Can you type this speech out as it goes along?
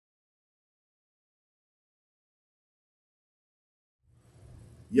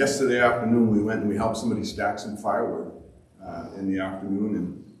Yesterday afternoon, we went and we helped somebody stack some firewood in the afternoon,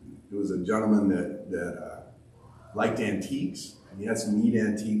 and there was a gentleman that liked antiques, and he had some neat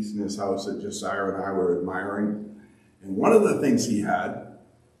antiques in his house that Josiah and I were admiring. And one of the things he had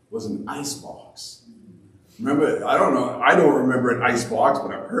was an ice box. Remember, I don't remember an ice box,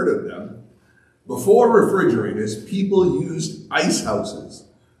 but I've heard of them. Before refrigerators, people used ice houses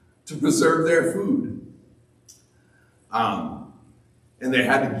to preserve their food. And they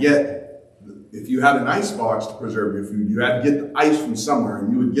had to get, if you had an ice box to preserve your food, you had to get the ice from somewhere,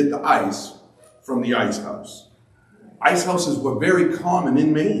 and you would get the ice from the ice house. Ice houses were very common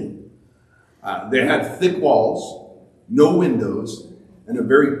in Maine. They had thick walls, no windows, and a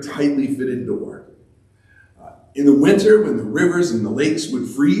very tightly fitted door. In the winter, when the rivers and the lakes would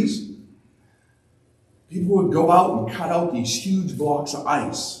freeze, people would go out and cut out these huge blocks of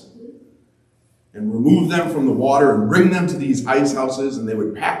ice and remove them from the water and bring them to these ice houses, and they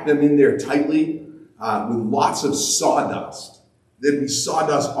would pack them in there tightly with lots of sawdust. There'd be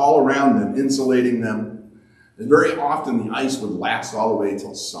sawdust all around them, insulating them, and very often the ice would last all the way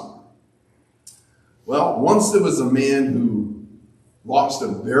till summer. Well, once there was a man who lost a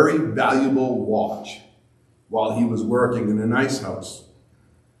very valuable watch while he was working in an ice house.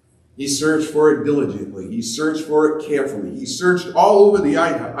 He searched for it diligently. He searched for it carefully. He searched all over the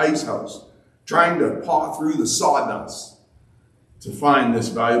ice house, trying to paw through the sawdust to find this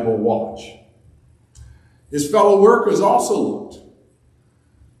valuable watch. His fellow workers also looked.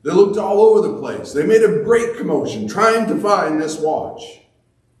 They looked all over the place. They made a great commotion trying to find this watch.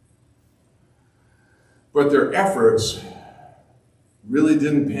 But their efforts really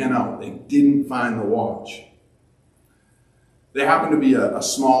didn't pan out. They didn't find the watch. There happened to be a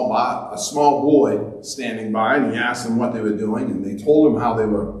small boy standing by, and he asked them what they were doing, and they told him how they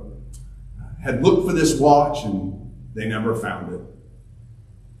had looked for this watch, and they never found it.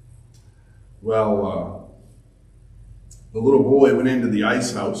 Well, the little boy went into the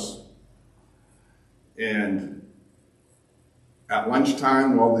ice house, and at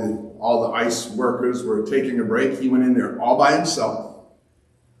lunchtime, while all the ice workers were taking a break, he went in there all by himself.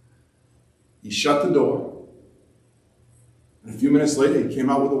 He shut the door. And a few minutes later, he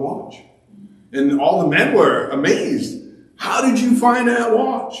came out with a watch. And all the men were amazed. How did you find that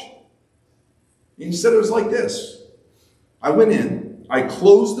watch? And he said it was like this. I went in, I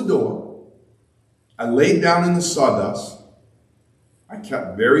closed the door, I laid down in the sawdust, I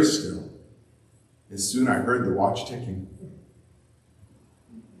kept very still, and soon I heard the watch ticking.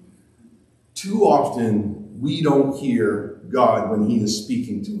 Too often, we don't hear God when he is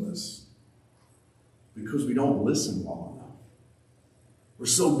speaking to us because we don't listen long enough. We're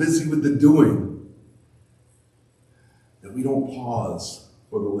so busy with the doing that we don't pause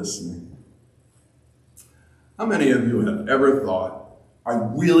for the listening. How many of you have ever thought, I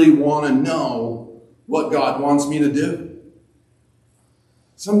really want to know what God wants me to do?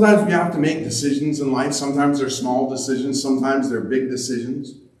 Sometimes we have to make decisions in life. Sometimes they're small decisions. Sometimes they're big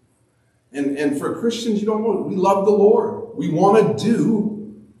decisions. And for Christians, you don't know. We love the Lord. We want to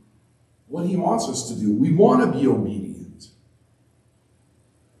do what he wants us to do. We want to be obedient.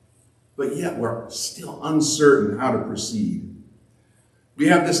 But yet we're still uncertain how to proceed. We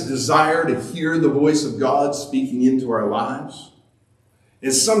have this desire to hear the voice of God speaking into our lives.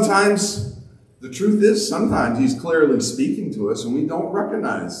 And sometimes, the truth is, sometimes he's clearly speaking to us and we don't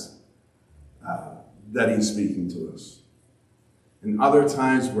recognize that he's speaking to us. And other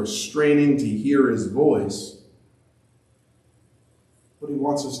times we're straining to hear his voice, but he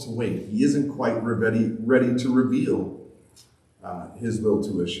wants us to wait. He isn't quite ready to reveal his will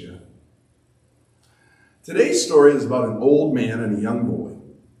to us yet. Today's story is about an old man and a young boy.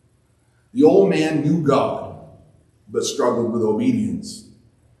 The old man knew God, but struggled with obedience.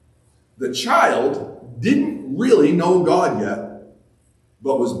 The child didn't really know God yet,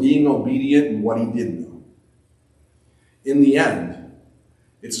 but was being obedient in what he did know. In the end,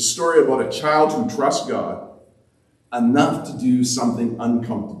 it's a story about a child who trusts God enough to do something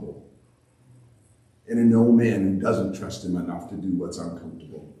uncomfortable, and an old man who doesn't trust him enough to do what's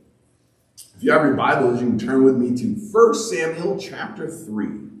uncomfortable. If you have your Bibles, you can turn with me to 1 Samuel chapter 3.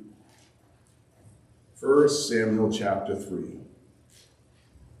 1 Samuel chapter 3.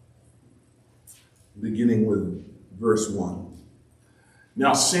 Beginning with verse 1.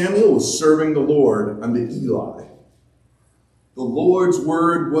 Now Samuel was serving the Lord under Eli. The Lord's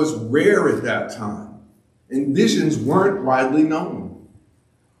word was rare at that time, and visions weren't widely known.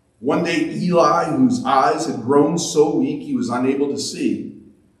 One day Eli, whose eyes had grown so weak he was unable to see,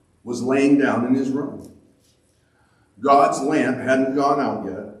 was laying down in his room. God's lamp hadn't gone out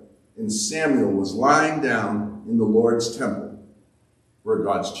yet, and Samuel was lying down in the Lord's temple. where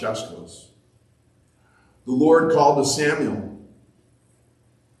God's chest was. The Lord called to Samuel.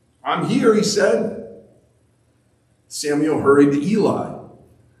 "I'm here," he said. Samuel hurried to Eli,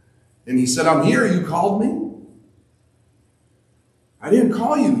 and he said, "I'm here. You called me?" "I didn't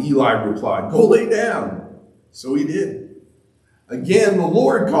call you," Eli replied. "Go lay down." So he did. Again, the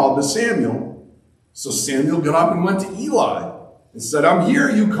Lord called to Samuel. So Samuel got up and went to Eli and said, "I'm here.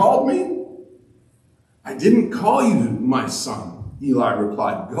 You called me?" "I didn't call you, my son," Eli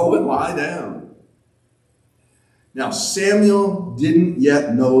replied. "Go and lie down." Now Samuel didn't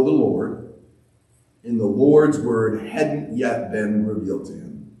yet know the Lord, and the Lord's word hadn't yet been revealed to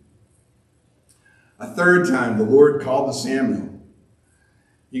him. A third time the Lord called to Samuel.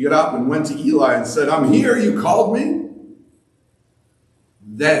 He got up and went to Eli and said, "I'm here. You called me?"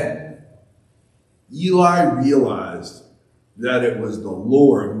 Then Eli realized that it was the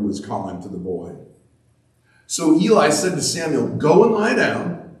Lord who was calling to the boy. So Eli said to Samuel, "Go and lie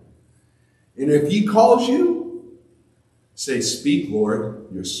down, and if he calls you, say, 'Speak, Lord,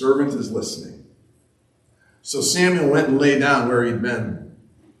 your servant is listening.'" So Samuel went and lay down where he'd been.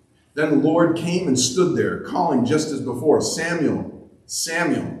 Then the Lord came and stood there, calling just as before, "Samuel,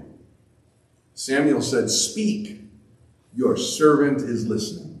 Samuel." Samuel said, "Speak, your servant is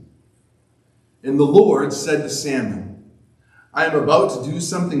listening." And the Lord said to Samuel, "I am about to do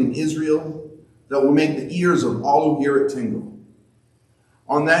something in Israel that will make the ears of all who hear it tingle.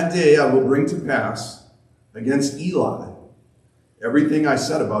 On that day I will bring to pass against Eli everything I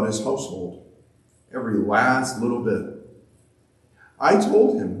said about his household, every last little bit. I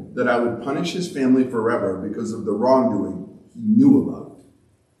told him that I would punish his family forever because of the wrongdoing he knew about,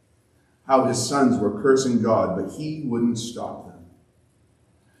 how his sons were cursing God, but he wouldn't stop them.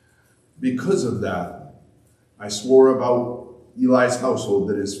 Because of that, I swore about Eli's household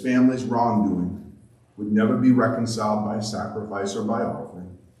that his family's wrongdoing would never be reconciled by sacrifice or by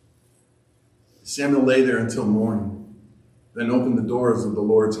offering." Samuel lay there until morning, then opened the doors of the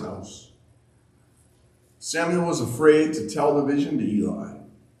Lord's house. Samuel was afraid to tell the vision to Eli.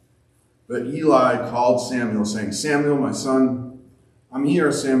 But Eli called Samuel, saying, "Samuel, my son." "I'm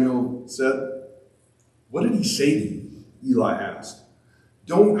here," Samuel said. "What did he say to you?" Eli asked.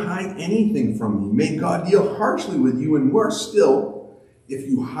 "Don't hide anything from me. May God deal harshly with you, and worse still, if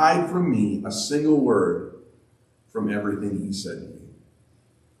you hide from me a single word from everything he said to you."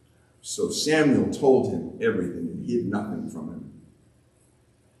 So Samuel told him everything and hid nothing from him.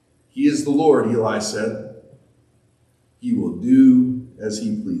 "He is the Lord," Eli said. "He will do as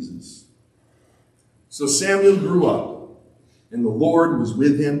he pleases." So Samuel grew up, and the Lord was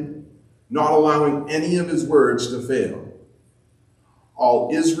with him, not allowing any of his words to fail.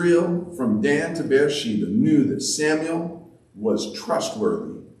 All Israel, from Dan to Beersheba, knew that Samuel was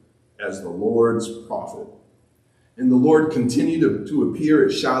trustworthy as the Lord's prophet. And the Lord continued to appear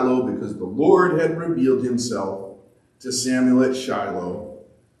at Shiloh because the Lord had revealed himself to Samuel at Shiloh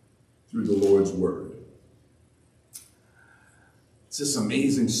through the Lord's word. It's this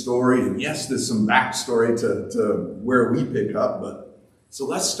amazing story, and yes, there's some backstory to where we pick up, but so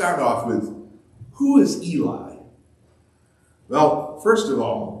let's start off with, who is Eli? Well, first of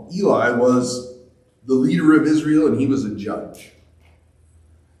all, Eli was the leader of Israel, and he was a judge.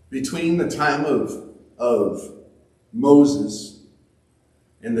 Between the time of Moses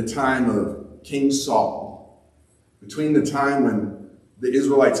and the time of King Saul, between the time when the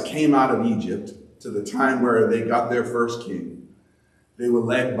Israelites came out of Egypt to the time where they got their first king, they were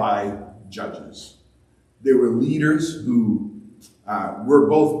led by judges. They were leaders who were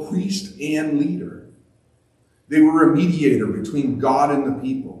both priest and leader. They were a mediator between God and the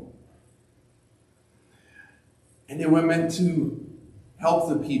people. And they were meant to help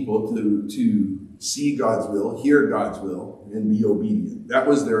the people to see God's will, hear God's will, and be obedient. That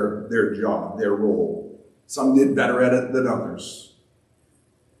was their job, their role. Some did better at it than others.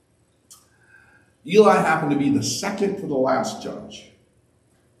 Eli happened to be the second to the last judge.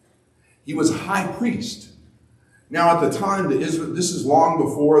 He was a high priest. Now at the time, this is long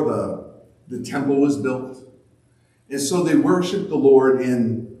before the temple was built. And so they worshiped the Lord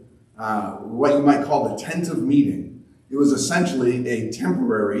in what you might call the tent of meeting. It was essentially a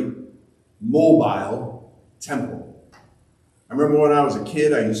temporary, mobile temple. I remember when I was a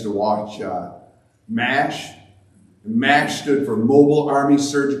kid, I used to watch MASH. MASH stood for Mobile Army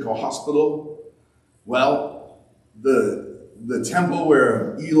Surgical Hospital. Well, the temple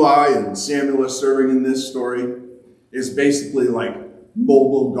where Eli and Samuel are serving in this story is basically like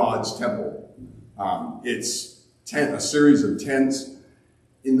mobile God's temple. It's a series of tents.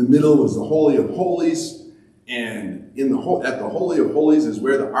 In the middle was the Holy of Holies, and at the Holy of Holies is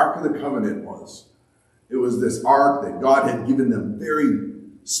where the Ark of the Covenant was. It was this ark that God had given them very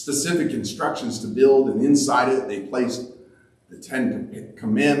specific instructions to build, and inside it they placed the 10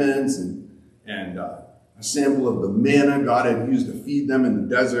 Commandments and a sample of the manna God had used to feed them in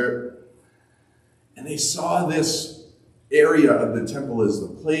the desert. And they saw this area of the temple as the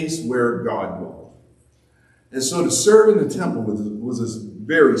place where God dwelled. And so to serve in the temple was a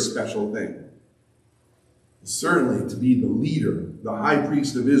very special thing. Certainly to be the leader, the high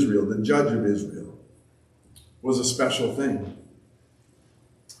priest of Israel, the judge of Israel, was a special thing.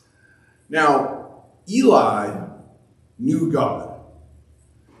 Now, Eli knew God.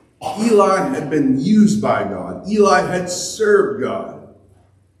 Eli had been used by God. Eli had served God.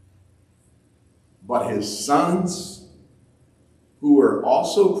 But his sons, who were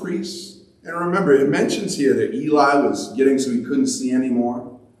also priests, and remember, it mentions here that Eli was getting so he couldn't see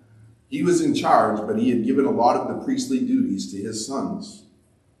anymore. He was in charge, but he had given a lot of the priestly duties to his sons.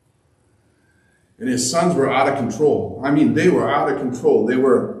 And his sons were out of control. I mean, they were out of control. They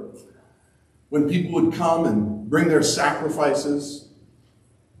were, when people would come and bring their sacrifices,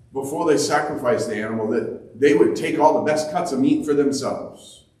 before they sacrificed the animal, that they would take all the best cuts of meat for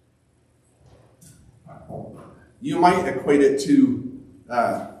themselves. You might equate it to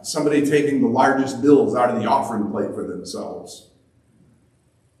somebody taking the largest bills out of the offering plate for themselves.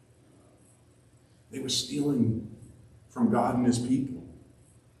 They were stealing from God and his people.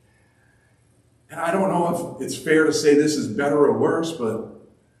 And I don't know if it's fair to say this is better or worse, but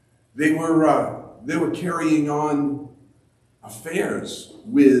they were carrying on affairs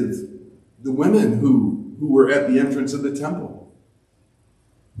with the women who were at the entrance of the temple.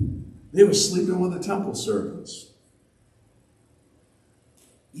 They were sleeping with the temple servants.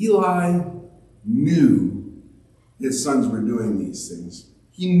 Eli knew his sons were doing these things.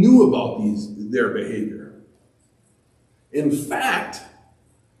 He knew about their behavior. In fact,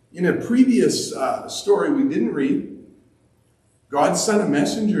 in a previous story we didn't read, God sent a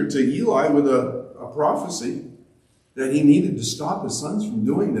messenger to Eli with a prophecy that he needed to stop his sons from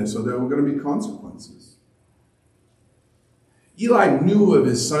doing this, or there were going to be consequences. Eli knew of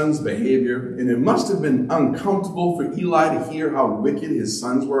his son's behavior, and it must have been uncomfortable for Eli to hear how wicked his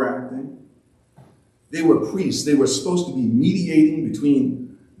sons were acting. They were priests. They were supposed to be mediating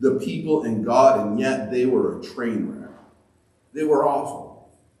between the people and God, and yet they were a train wreck. They were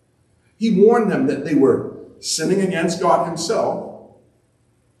awful. He warned them that they were sinning against God himself,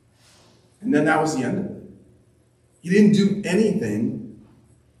 and then that was the end of it. He didn't do anything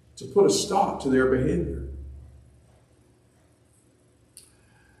to put a stop to their behavior.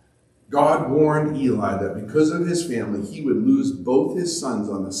 God warned Eli that because of his family, he would lose both his sons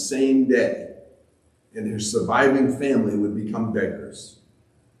on the same day, and his surviving family would become beggars.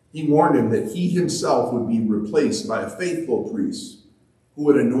 He warned him that he himself would be replaced by a faithful priest who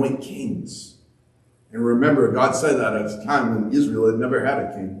would anoint kings. And remember, God said that at a time when Israel had never had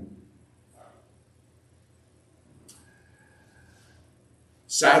a king.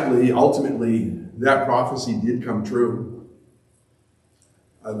 Sadly, ultimately, that prophecy did come true.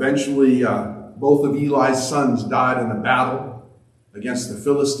 Eventually, both of Eli's sons died in a battle against the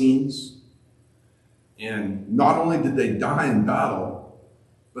Philistines. And not only did they die in battle,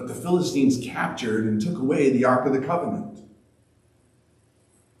 but the Philistines captured and took away the Ark of the Covenant.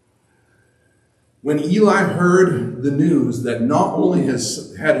 When Eli heard the news that not only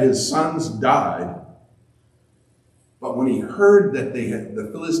had his sons died, but when he heard that the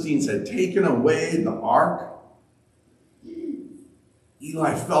Philistines had taken away the ark,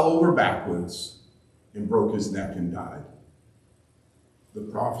 Eli fell over backwards and broke his neck and died. The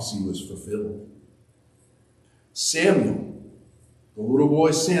prophecy was fulfilled. Samuel, the little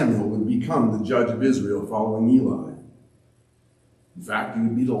boy Samuel, would become the judge of Israel following Eli. In fact, he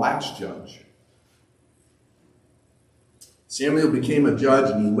would be the last judge. Samuel became a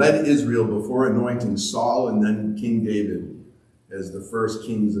judge, and he led Israel before anointing Saul and then King David as the first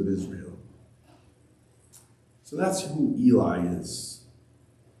kings of Israel. So that's who Eli is.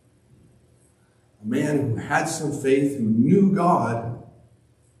 A man who had some faith, who knew God,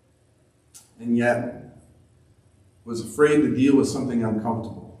 and yet was afraid to deal with something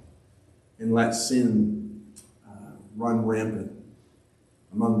uncomfortable and let sin run rampant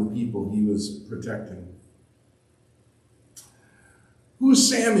among the people he was protecting. Who's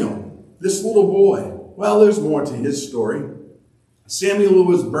Samuel, this little boy? Well, there's more to his story. Samuel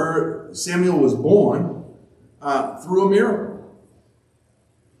was born through a miracle.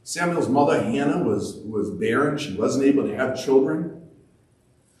 Samuel's mother, Hannah, was barren. She wasn't able to have children.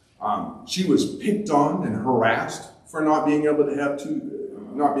 She was picked on and harassed for not being able to have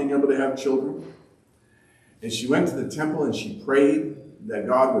children. And she went to the temple and she prayed that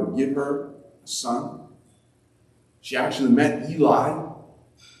God would give her a son. She actually met Eli.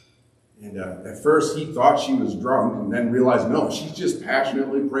 And at first he thought she was drunk, and then realized, no, she's just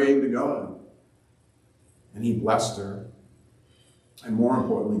passionately praying to God. And he blessed her. And more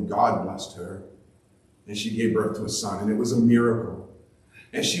importantly, God blessed her. And she gave birth to a son, and it was a miracle.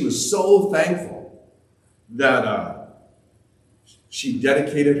 And she was so thankful that she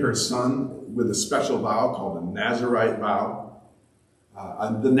dedicated her son with a special vow called a Nazarite vow.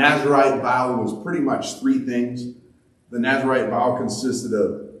 The Nazarite vow was pretty much three things. The Nazarite vow consisted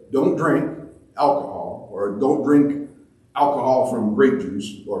of don't drink alcohol, or don't drink alcohol from grape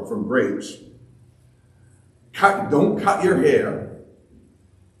juice or from grapes. Don't cut your hair,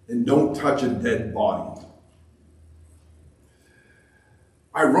 and don't touch a dead body.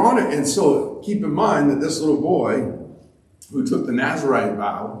 Ironic, and so keep in mind that this little boy who took the Nazarite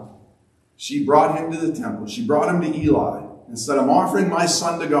vow, she brought him to the temple. She brought him to Eli and said, I'm offering my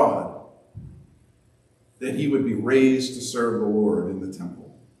son to God that he would be raised to serve the Lord in the temple.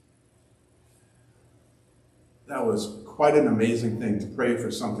 That was quite an amazing thing to pray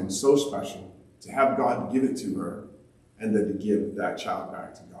for something so special, to have God give it to her, and then to give that child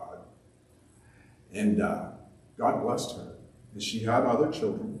back to God. And God blessed her, and she had other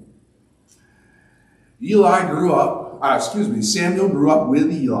children. Samuel grew up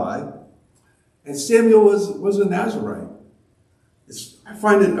with Eli, and Samuel was a Nazarite. I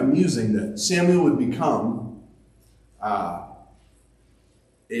find it amusing that Samuel would become a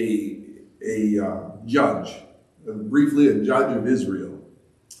judge, briefly a judge of Israel.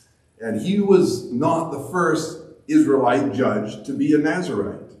 And he was not the first Israelite judge to be a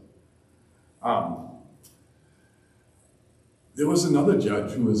Nazarite. There was another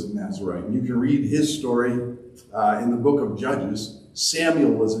judge who was a Nazarite, and you can read his story in the book of Judges.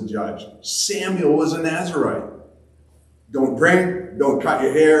 Samuel was a judge. Samuel was a Nazarite. Don't drink, don't cut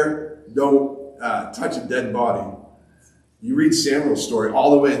your hair, don't touch a dead body. You read Samuel's story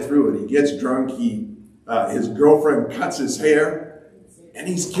all the way through it. He gets drunk, his girlfriend cuts his hair, and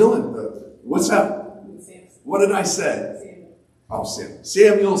he's killing. What's that? What did I say? Oh,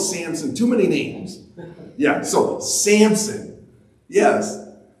 Samuel, Samson, too many names. Yeah, so Samson, yes.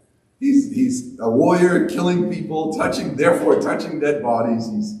 He's a warrior, killing people, touching dead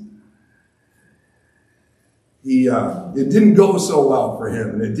bodies. It didn't go so well for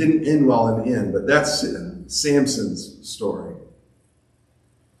him, and it didn't end well in the end, but that's Samson's story.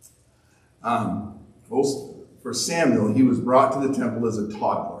 For Samuel, he was brought to the temple as a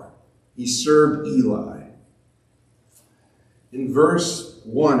toddler. He served Eli. In verse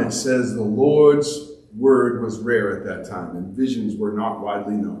 1, it says, the Lord's word was rare at that time, and visions were not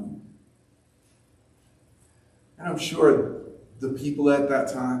widely known. And I'm sure the people at that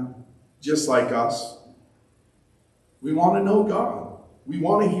time, just like us, we want to know God. We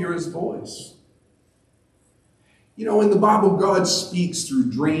want to hear his voice. You know, in the Bible, God speaks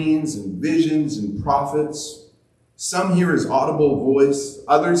through dreams and visions and prophets. Some hear his audible voice.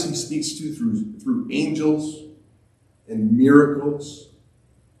 Others he speaks to through angels and miracles.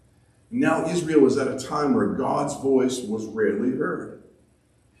 And now Israel was at a time where God's voice was rarely heard.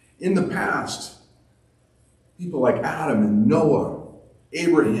 In the past, people like Adam and Noah,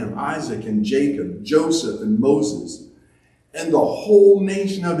 Abraham, Isaac and Jacob, Joseph and Moses, and the whole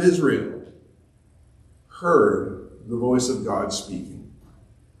nation of Israel heard the voice of God speaking.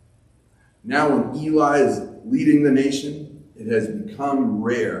 Now when Eli is leading the nation, it has become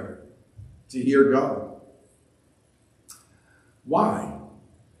rare to hear God. Why?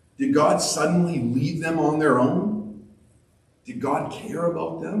 Did God suddenly leave them on their own? Did God care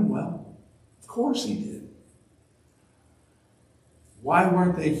about them? Well, of course he did. Why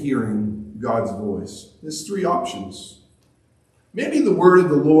weren't they hearing God's voice? There's three options. Maybe the word of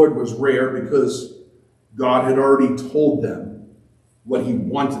the Lord was rare because God had already told them what he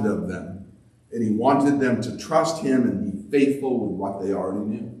wanted of them, and he wanted them to trust him and be faithful with what they already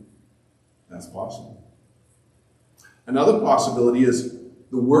knew. That's possible. Another possibility is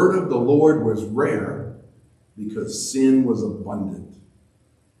the word of the Lord was rare because sin was abundant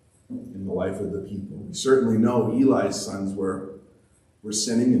in the life of the people. We certainly know Eli's sons were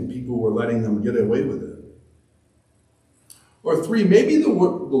sinning and people were letting them get away with it. Or three, maybe the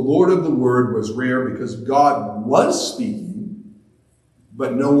Lord of the word was rare because God was speaking,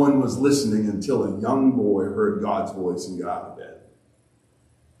 but no one was listening until a young boy heard God's voice and got out of bed.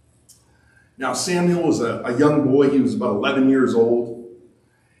 Now, Samuel was a young boy. He was about 11 years old.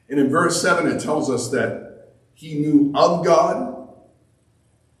 And in verse 7, it tells us that he knew of God,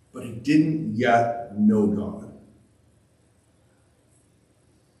 but he didn't yet know God.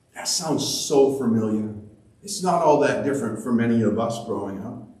 That sounds so familiar. It's not all that different for many of us growing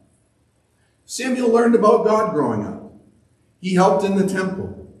up. Samuel learned about God growing up. He helped in the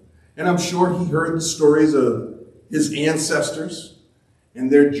temple. And I'm sure he heard the stories of his ancestors and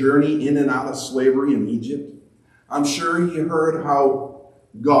their journey in and out of slavery in Egypt. I'm sure he heard how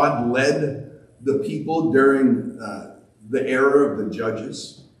God led the people during the era of the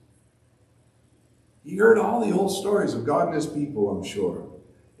judges. He heard all the old stories of God and his people, I'm sure.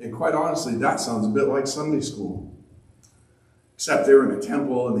 And quite honestly, that sounds a bit like Sunday school. Except they were in a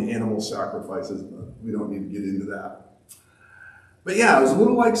temple and the animal sacrifices, but we don't need to get into that. But yeah, it was a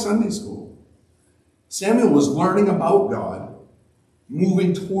little like Sunday school. Samuel was learning about God,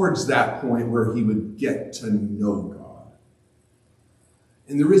 moving towards that point where he would get to know God.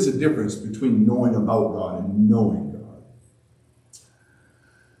 And there is a difference between knowing about God and knowing God.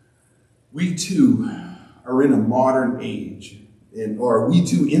 We too are in a modern age, or we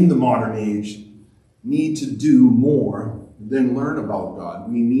too in the modern age need to do more than learn about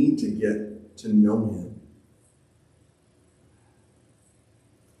God. We need to get to know him.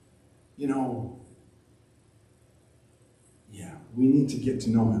 You know, yeah, we need to get to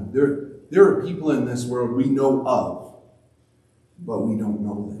know him. There are people in this world we know of, but we don't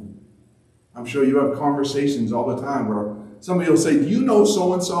know them. I'm sure you have conversations all the time where somebody will say, do you know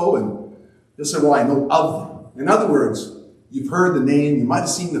so-and-so? And they'll say, well, I know of them. In other words, you've heard the name, you might have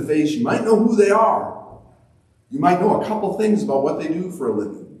seen the face, you might know who they are. You might know a couple things about what they do for a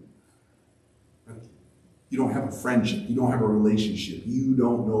living. But you don't have a friendship, you don't have a relationship, you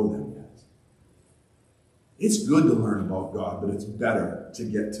don't know them yet. It's good to learn about God, but it's better to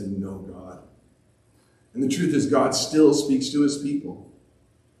get to know God. And the truth is, God still speaks to his people.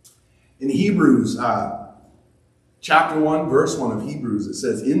 In Hebrews, chapter 1, verse 1 of Hebrews, it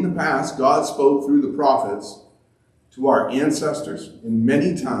says, in the past, God spoke through the prophets to our ancestors in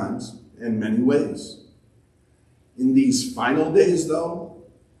many times and many ways. In these final days, though,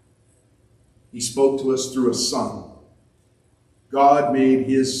 he spoke to us through a Son. God made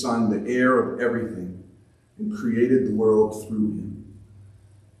his Son the heir of everything and created the world through him.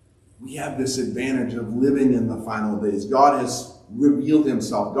 We have this advantage of living in the final days. God has revealed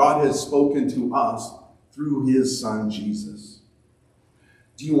himself. God has spoken to us through his Son, Jesus.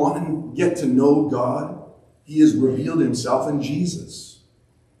 Do you want to get to know God? He has revealed himself in Jesus.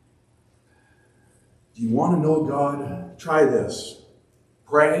 Do you want to know God? Try this.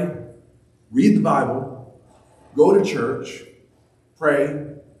 Pray, read the Bible, go to church, pray,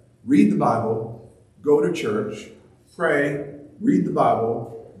 read the Bible, go to church, pray, read the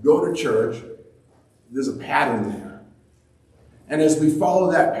Bible, go to church. There's a pattern there. And as we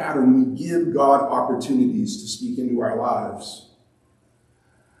follow that pattern, we give God opportunities to speak into our lives.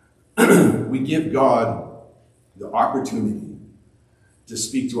 We give God the opportunity to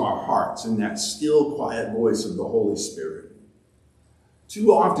speak to our hearts in that still, quiet voice of the Holy Spirit.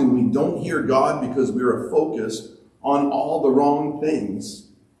 Too often we don't hear God because we are focused on all the wrong things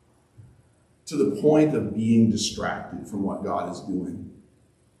to the point of being distracted from what God is doing.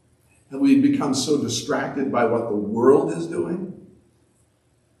 And we've become so distracted by what the world is doing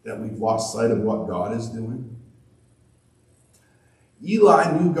that we've lost sight of what God is doing.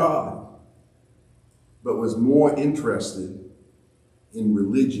 Eli knew God, but was more interested in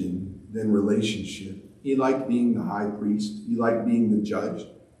religion than relationship. He liked being the high priest. He liked being the judge.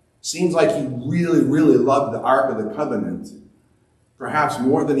 Seems like he really, really loved the Ark of the Covenant, perhaps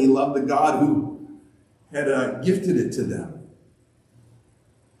more than he loved the God who had gifted it to them.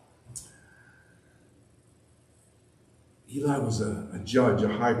 Eli was a judge, a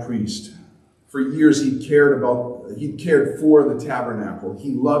high priest. For years he cared for the tabernacle.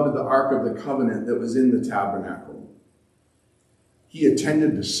 He loved the Ark of the Covenant that was in the tabernacle. He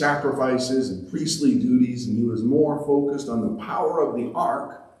attended to sacrifices and priestly duties, and he was more focused on the power of the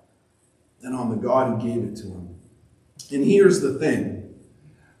ark than on the God who gave it to him. And here's the thing.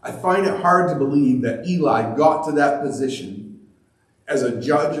 I find it hard to believe that Eli got to that position as a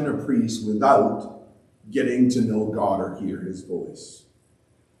judge and a priest without getting to know God or hear his voice.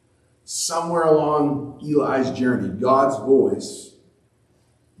 Somewhere along Eli's journey, God's voice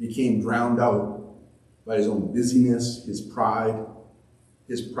became drowned out by his own busyness, his pride,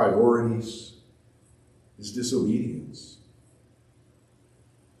 his priorities, his disobedience.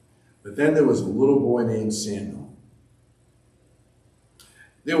 But then there was a little boy named Samuel.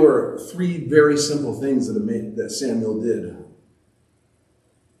 There were three very simple things that Samuel did.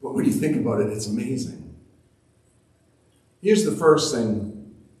 But when you think about it, it's amazing. Here's the first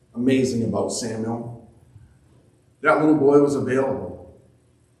thing amazing about Samuel. That little boy was available.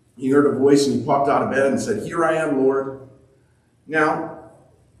 He heard a voice and he popped out of bed and said, "Here I am, Lord." Now,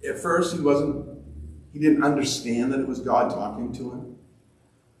 at first he didn't understand that it was God talking to him.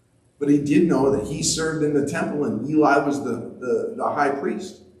 But he did know that he served in the temple and Eli was the high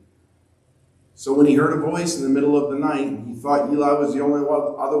priest. So when he heard a voice in the middle of the night, he thought Eli was the only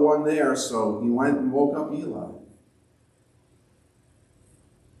other one there, so he went and woke up Eli.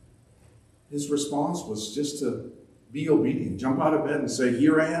 His response was just to be obedient, jump out of bed and say,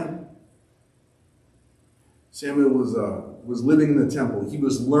 "Here I am." Samuel was living in the temple. He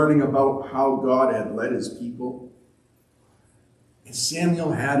was learning about how God had led his people. And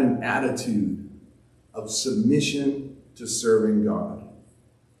Samuel had an attitude of submission to serving God,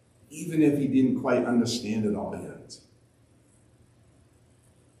 even if he didn't quite understand it all yet.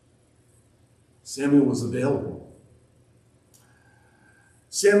 Samuel was available.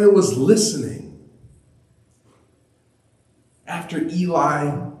 Samuel was listening. After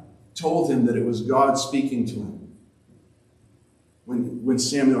Eli told him that it was God speaking to him, when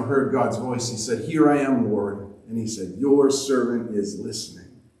Samuel heard God's voice, he said, "Here I am, Lord." And he said, "Your servant is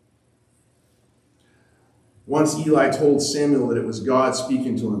listening." Once Eli told Samuel that it was God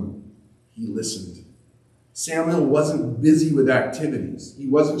speaking to him, he listened. Samuel wasn't busy with activities. He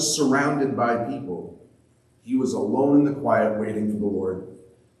wasn't surrounded by people. He was alone in the quiet, waiting for the Lord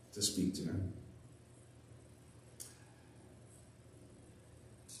to speak to him.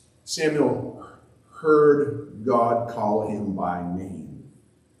 Samuel heard God call him by name.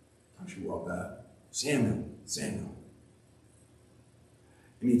 Don't you love that? Samuel, Samuel.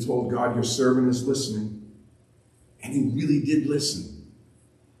 And he told God, "Your servant is listening." And he really did listen.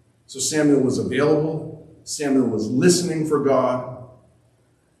 So Samuel was available. Samuel was listening for God.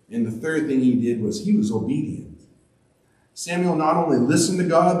 And the third thing he did was he was obedient. Samuel not only listened to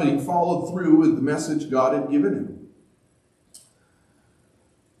God, but he followed through with the message God had given him.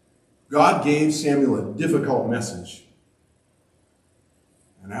 God gave Samuel a difficult message.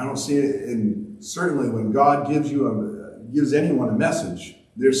 And I don't see it, and certainly when God gives anyone a message,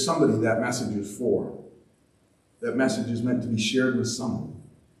 there's somebody that message is for. That message is meant to be shared with someone.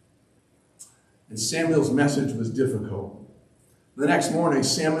 And Samuel's message was difficult. The next morning,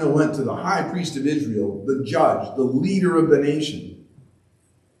 Samuel went to the high priest of Israel, the judge, the leader of the nation,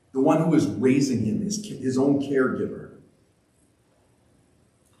 the one who was raising him, his own caregiver.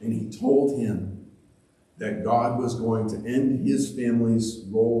 And he told him that God was going to end his family's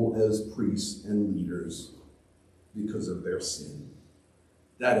role as priests and leaders because of their sin.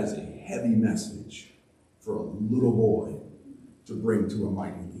 That is a heavy message for a little boy to bring to a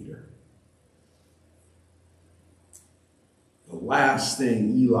mighty leader. The last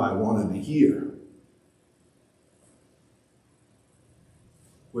thing Eli wanted to hear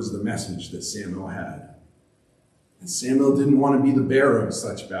was the message that Samuel had. And Samuel didn't want to be the bearer of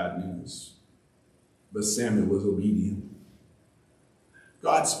such bad news. But Samuel was obedient.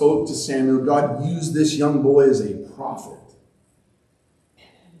 God spoke to Samuel. God used this young boy as a prophet.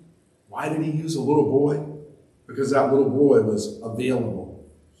 Why did he use a little boy? Because that little boy was available.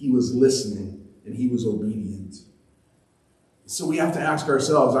 He was listening and he was obedient. So we have to ask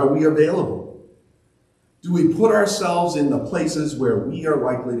ourselves, are we available? Do we put ourselves in the places where we are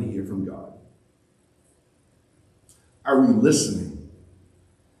likely to hear from God? Are we listening?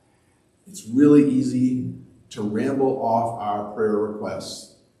 It's really easy to ramble off our prayer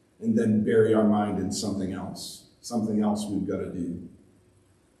requests and then bury our mind in something else we've got to do.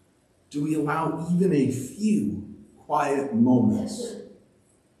 Do we allow even a few quiet moments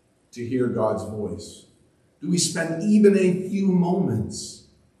to hear God's voice? Do we spend even a few moments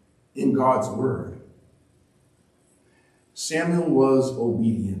in God's word? Samuel was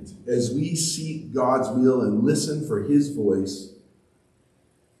obedient. As we seek God's will and listen for his voice,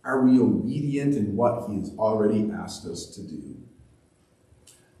 are we obedient in what he has already asked us to do?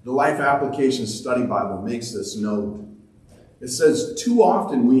 The Life Application Study Bible makes this note. It says, too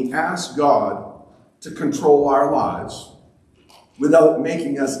often we ask God to control our lives without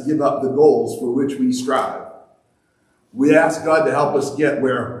making us give up the goals for which we strive. We ask God to help us get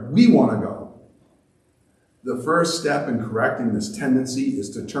where we want to go. The first step in correcting this tendency is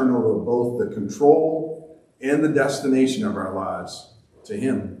to turn over both the control and the destination of our lives to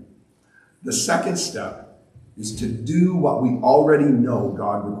him. The second step is to do what we already know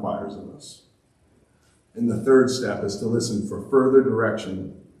God requires of us. And the third step is to listen for further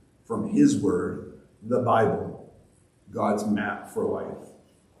direction from his word, the Bible, God's map for life.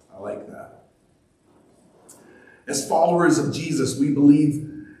 I like that. As followers of Jesus, we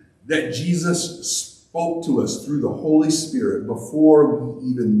believe that Jesus spoke to us through the Holy Spirit before we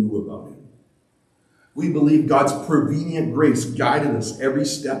even knew about him. We believe God's prevenient grace guided us every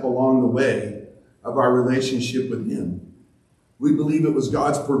step along the way of our relationship with him. We believe it was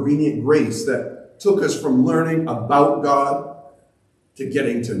God's prevenient grace that took us from learning about God to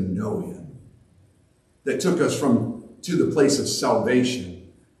getting to know him, that took us to the place of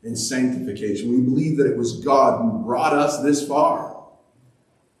salvation and sanctification. We believe that it was God who brought us this far.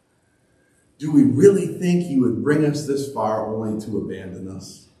 Do we really think he would bring us this far only to abandon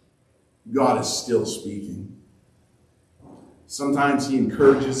us? God is still speaking. Sometimes he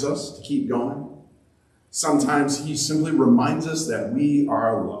encourages us to keep going. Sometimes he simply reminds us that we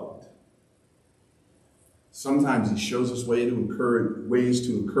are loved. Sometimes he shows us ways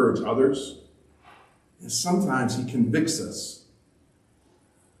to encourage others. And sometimes he convicts us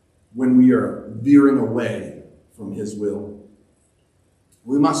when we are veering away from his will.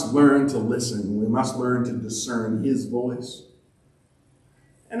 We must learn to listen. We must learn to discern his voice.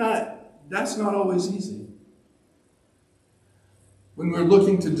 And that's not always easy. When we're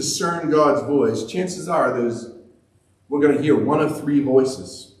looking to discern God's voice, chances are we're going to hear one of three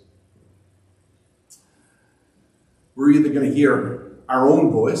voices. We're either going to hear our own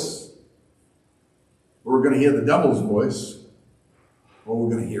voice, or we're going to hear the devil's voice, or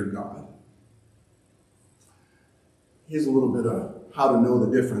we're going to hear God. Here's a little bit of how to know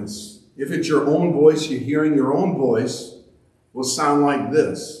the difference. If it's your own voice, you're hearing your own voice will sound like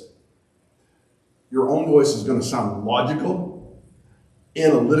this. Your own voice is going to sound logical,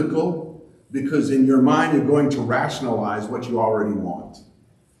 analytical, because in your mind you're going to rationalize what you already want.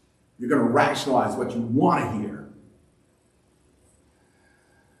 You're going to rationalize what you want to hear.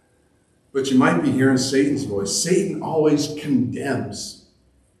 But you might be hearing Satan's voice. Satan always condemns.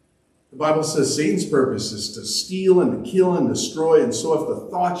 The Bible says Satan's purpose is to steal and to kill and destroy. And so if the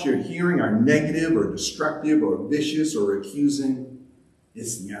thoughts you're hearing are negative or destructive or vicious or accusing,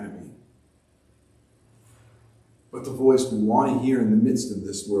 it's the enemy. But the voice we want to hear in the midst of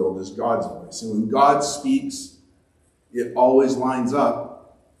this world is God's voice. And when God speaks, it always lines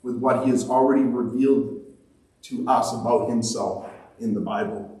up with what he has already revealed to us about himself in the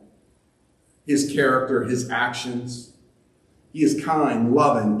Bible. His character, his actions. He is kind,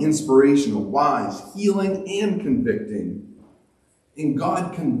 loving, inspirational, wise, healing, and convicting. And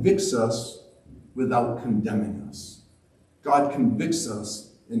God convicts us without condemning us. God convicts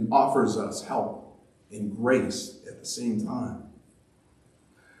us and offers us help and grace at the same time.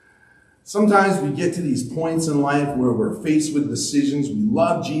 Sometimes we get to these points in life where we're faced with decisions. We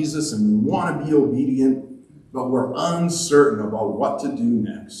love Jesus and we want to be obedient, but we're uncertain about what to do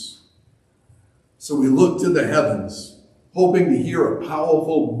next. So we look to the heavens, hoping to hear a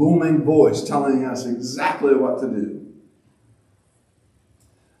powerful, booming voice telling us exactly what to do.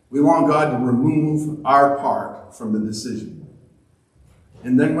 We want God to remove our part from the decision.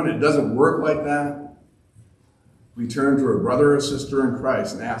 And then when it doesn't work like that, we turn to a brother or sister in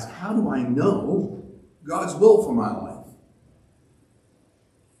Christ and ask, how do I know God's will for my life?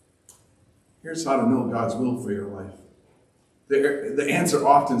 Here's how to know God's will for your life. The answer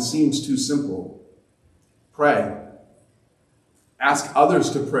often seems too simple. Pray. Ask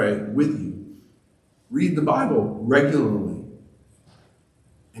others to pray with you. Read the Bible regularly.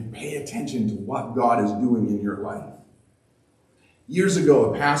 And pay attention to what God is doing in your life. Years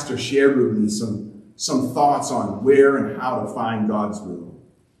ago, a pastor shared with me some thoughts on where and how to find God's will.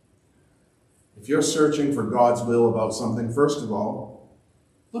 If you're searching for God's will about something, first of all,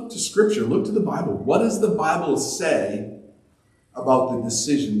 look to Scripture, look to the Bible. What does the Bible say about the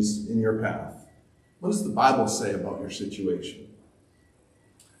decisions in your path? What does the Bible say about your situation?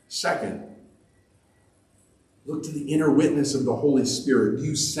 Second, look to the inner witness of the Holy Spirit. Do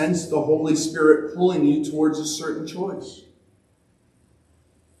you sense the Holy Spirit pulling you towards a certain choice?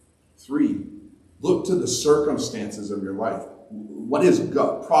 3, look to the circumstances of your life. What is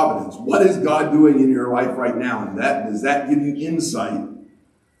God, providence? What is God doing in your life right now? And does that give you insight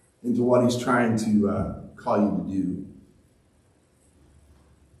into what he's trying to call you to do?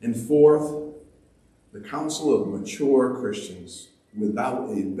 And 4th, the counsel of mature Christians without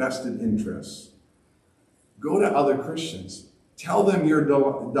a vested interest. Go to other Christians. Tell them your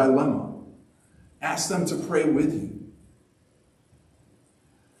dilemma. Ask them to pray with you.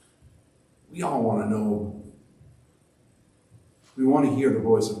 We all want to know. We want to hear the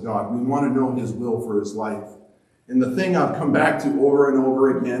voice of God. We want to know his will for his life. And the thing I've come back to over and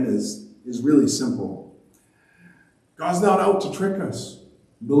over again is really simple. God's not out to trick us.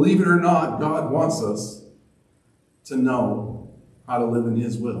 Believe it or not, God wants us to know how to live in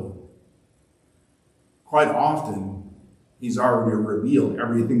his will. Quite often, he's already revealed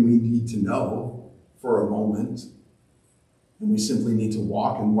everything we need to know for a moment. And we simply need to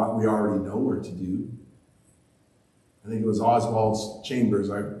walk in what we already know we're to do. I think it was Oswald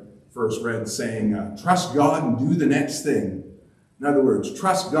Chambers I first read saying, trust God and do the next thing. In other words,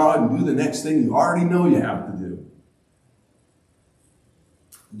 trust God and do the next thing you already know you have to do.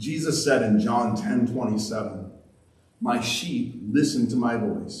 Jesus said in John 10:27, "My sheep listen to my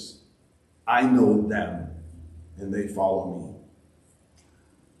voice. I know them, and they follow me."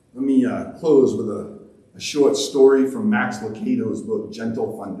 Let me close with a short story from Max Lucado's book,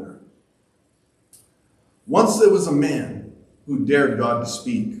 Gentle Thunder. Once there was a man who dared God to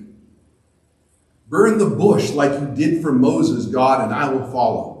speak. "Burn the bush like you did for Moses, God, and I will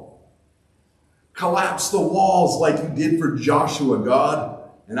follow. Collapse the walls like you did for Joshua, God,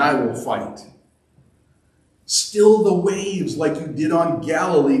 and I will fight. Still the waves like you did on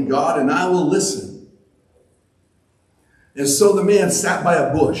Galilee, God, and I will listen." And so the man sat by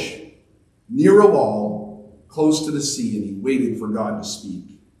a bush, near a wall, close to the sea, and he waited for God to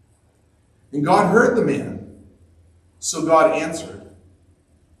speak. And God heard the man, so God answered.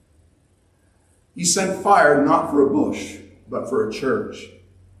 He sent fire not for a bush, but for a church.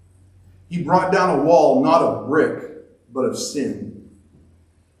 He brought down a wall not of brick, but of sin.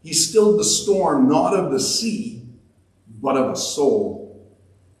 He stilled the storm not of the sea, but of a soul.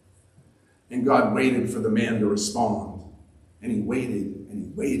 And God waited for the man to respond. And he waited, and he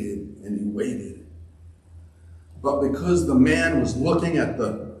waited, and he waited. But because the man was looking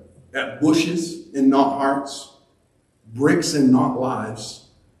at bushes and not hearts, bricks and not lives,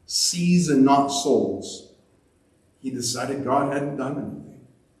 seas and not souls, he decided God hadn't done anything.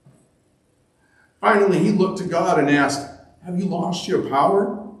 Finally, he looked to God and asked, "Have you lost your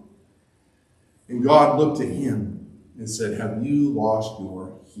power?" And God looked at him and said, "Have you lost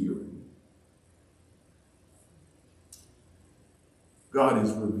your hearing?" God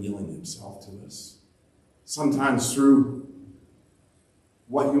is revealing himself to us, sometimes through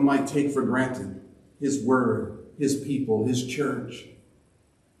what you might take for granted, his word, his people, his church,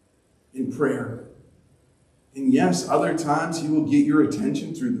 in prayer. And yes, other times he will get your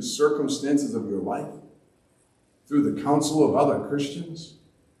attention through the circumstances of your life, through the counsel of other Christians.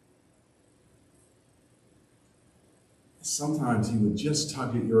 Sometimes he would just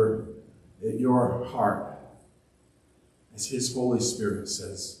tug at your heart as his Holy Spirit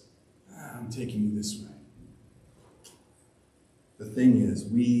says, "I'm taking you this way." The thing is,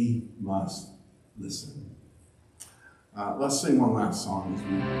 we must listen. Let's sing one last song as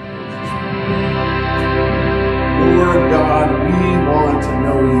we Lord God, we want to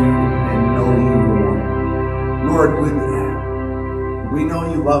know you and know you more. Lord, we know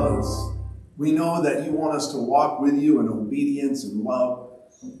you love us. We know that you want us to walk with you in obedience and love.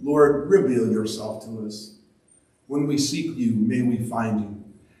 Lord, reveal yourself to us. When we seek you, may we find you.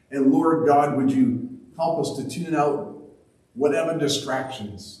 And Lord God, would you help us to tune out whatever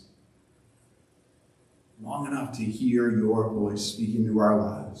distractions long enough to hear your voice speaking to our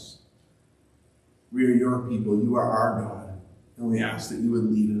lives. We are your people. You are our God. And we ask that you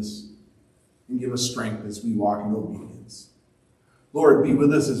would lead us and give us strength as we walk in obedience. Lord, be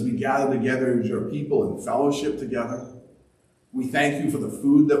with us as we gather together as your people and fellowship together. We thank you for the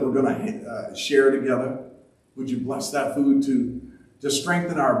food that we're going to share together. Would you bless that food to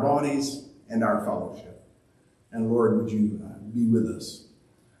strengthen our bodies and our fellowship? And Lord, would you be with us?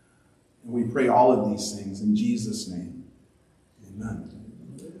 And we pray all of these things in Jesus' name. Amen.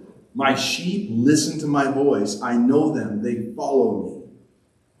 My sheep listen to my voice. I know them. They follow me.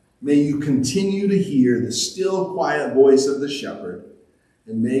 May you continue to hear the still, quiet voice of the shepherd,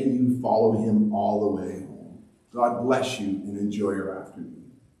 and may you follow him all the way home. God bless you and enjoy your afternoon.